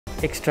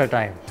Extra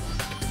time.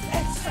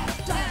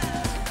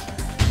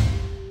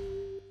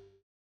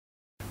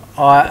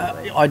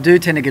 I do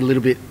tend to get a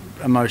little bit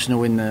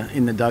emotional in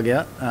the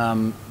dugout,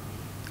 and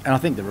I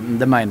think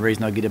the main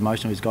reason I get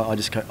emotional is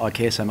I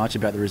care so much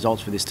about the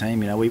results for this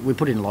team. You know, we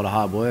put in a lot of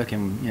hard work,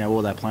 and you know,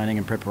 all that planning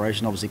and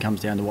preparation obviously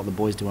comes down to what the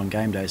boys do on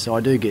game day. So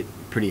I do get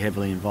pretty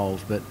heavily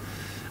involved. But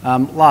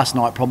last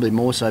night probably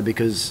more so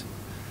because,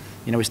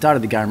 you know, we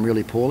started the game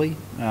really poorly.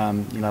 You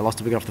know,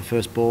 lost a wicket off the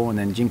first ball, and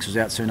then Jinx was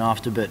out soon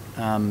after. But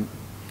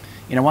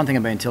you know, one thing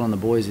I've been telling the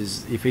boys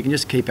is if we can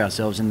just keep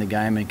ourselves in the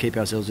game and keep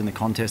ourselves in the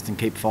contest and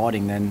keep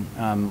fighting, then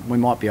we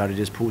might be able to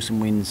just pull some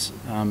wins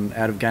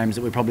out of games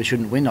that we probably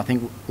shouldn't win. I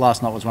think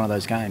last night was one of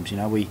those games. You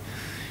know, we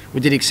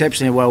did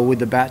exceptionally well with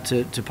the bat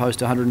to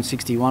post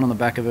 161 on the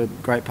back of a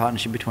great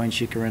partnership between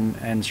Shikhar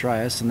and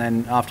Shreyas, and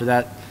then after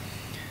that,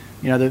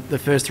 you know, the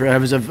first 3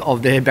 overs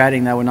of their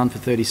batting, they were none for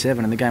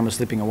 37, and the game was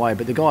slipping away.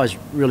 But the guys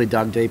really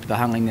dug deep. They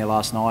hung in there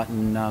last night,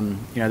 and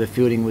you know, the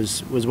fielding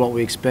was what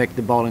we expect.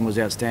 The bowling was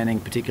outstanding,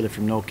 particularly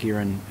from Nortje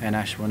and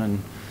Ashwin,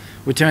 and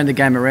we turned the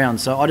game around.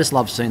 So I just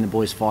love seeing the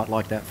boys fight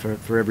like that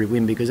for every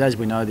win, because as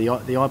we know, the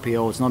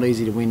IPL, it's not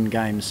easy to win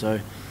games. So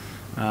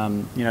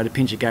you know, to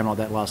pinch a game like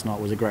that last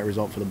night was a great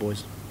result for the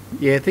boys.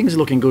 Yeah, things are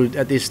looking good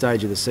at this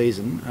stage of the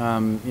season.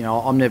 You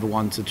know, I'm never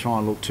one to try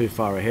and look too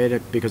far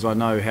ahead because I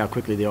know how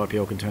quickly the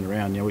IPL can turn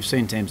around. You know, we've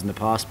seen teams in the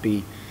past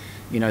be,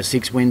 you know,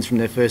 6 wins from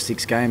their first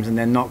 6 games and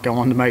then not go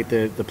on to make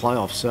the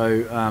playoffs.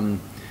 So,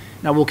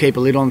 no, we'll keep a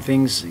lid on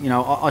things. You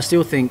know, I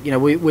still think, you know,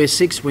 we're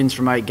 6 wins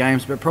from 8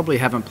 games, but probably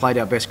haven't played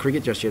our best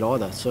cricket just yet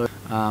either. So,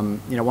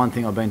 you know, one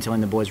thing I've been telling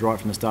the boys right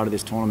from the start of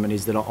this tournament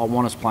is that I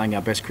want us playing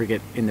our best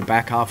cricket in the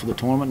back half of the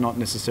tournament, not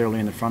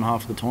necessarily in the front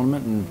half of the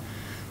tournament. And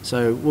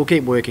so we'll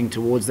keep working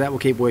towards that. We'll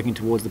keep working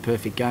towards the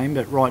perfect game.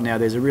 But right now,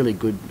 there's a really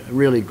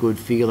good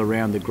feel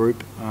around the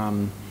group.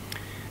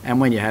 And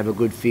when you have a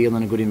good feel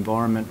and a good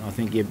environment, I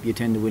think you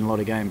tend to win a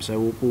lot of games.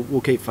 So we'll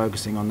keep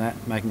focusing on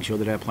that, making sure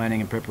that our planning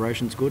and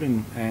preparation is good,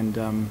 and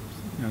you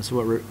know, so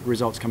what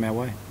results come our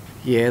way.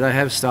 Yeah, they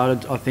have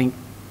started. I think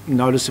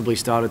noticeably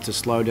started to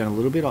slow down a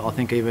little bit. I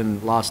think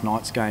even last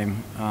night's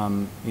game,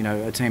 you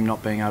know, a team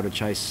not being able to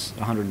chase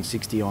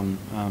 160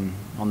 on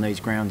these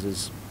grounds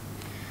is.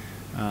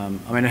 I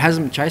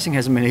mean, chasing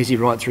hasn't been easy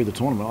right through the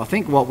tournament. I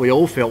think what we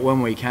all felt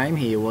when we came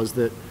here was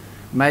that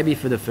maybe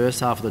for the first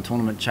half of the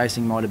tournament,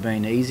 chasing might have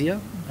been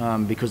easier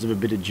because of a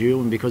bit of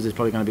dew and because there's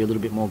probably going to be a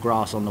little bit more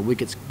grass on the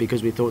wickets,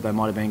 because we thought they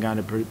might have been going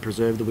to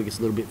preserve the wickets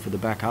a little bit for the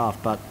back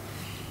half. But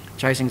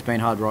chasing's been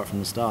hard right from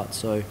the start.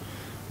 So,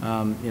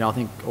 you know, I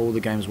think all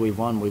the games we've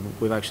won,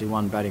 we've actually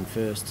won batting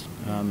first.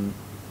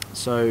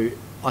 So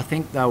I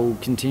think they will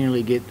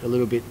continually get a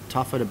little bit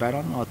tougher to bat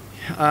on.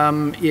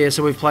 Yeah,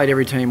 so we've played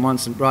every team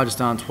once, and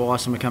Rajasthan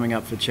twice, and we're coming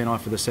up for Chennai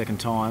for the second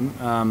time.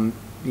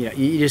 You know,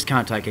 you just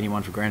can't take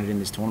anyone for granted in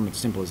this tournament.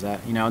 Simple as that.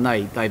 You know, and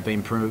they've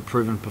been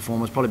proven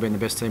performers, probably been the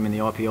best team in the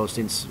IPL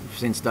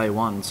since day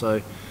one.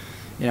 So,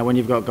 you know, when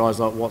you've got guys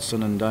like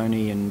Watson and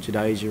Dhoni and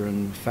Jadeja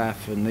and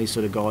Faf and these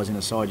sort of guys in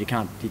the side, you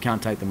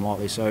can't take them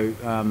lightly. So,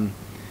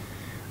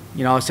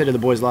 you know, I said to the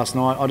boys last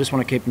night, I just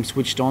want to keep them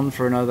switched on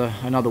for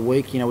another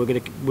week. You know,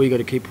 we got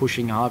to keep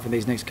pushing hard for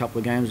these next couple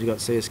of games. We've got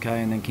CSK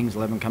and then Kings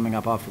 11 coming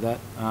up after that.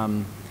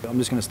 I'm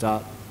just going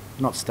to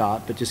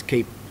but just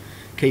keep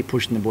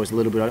pushing the boys a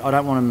little bit. I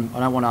don't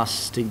want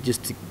us to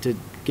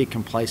get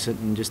complacent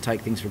and just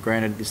take things for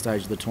granted at this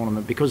stage of the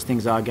tournament, because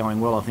things are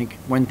going well. I think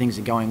when things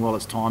are going well,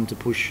 it's time to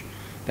push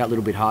that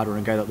little bit harder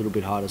and go that little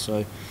bit harder.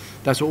 So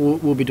that's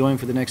what we'll be doing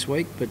for the next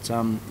week. But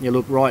yeah,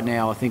 look, right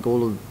now I think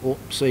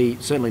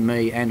certainly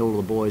me and all of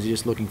the boys are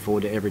just looking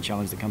forward to every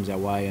challenge that comes our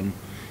way. And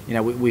you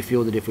know, we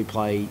feel that if we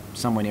play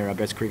somewhere near our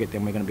best cricket,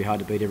 then we're going to be hard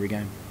to beat every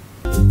game.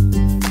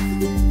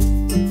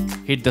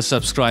 Hit the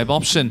subscribe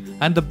option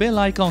and the bell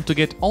icon to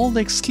get all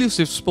the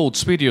exclusive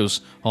sports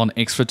videos on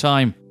Extra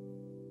Time.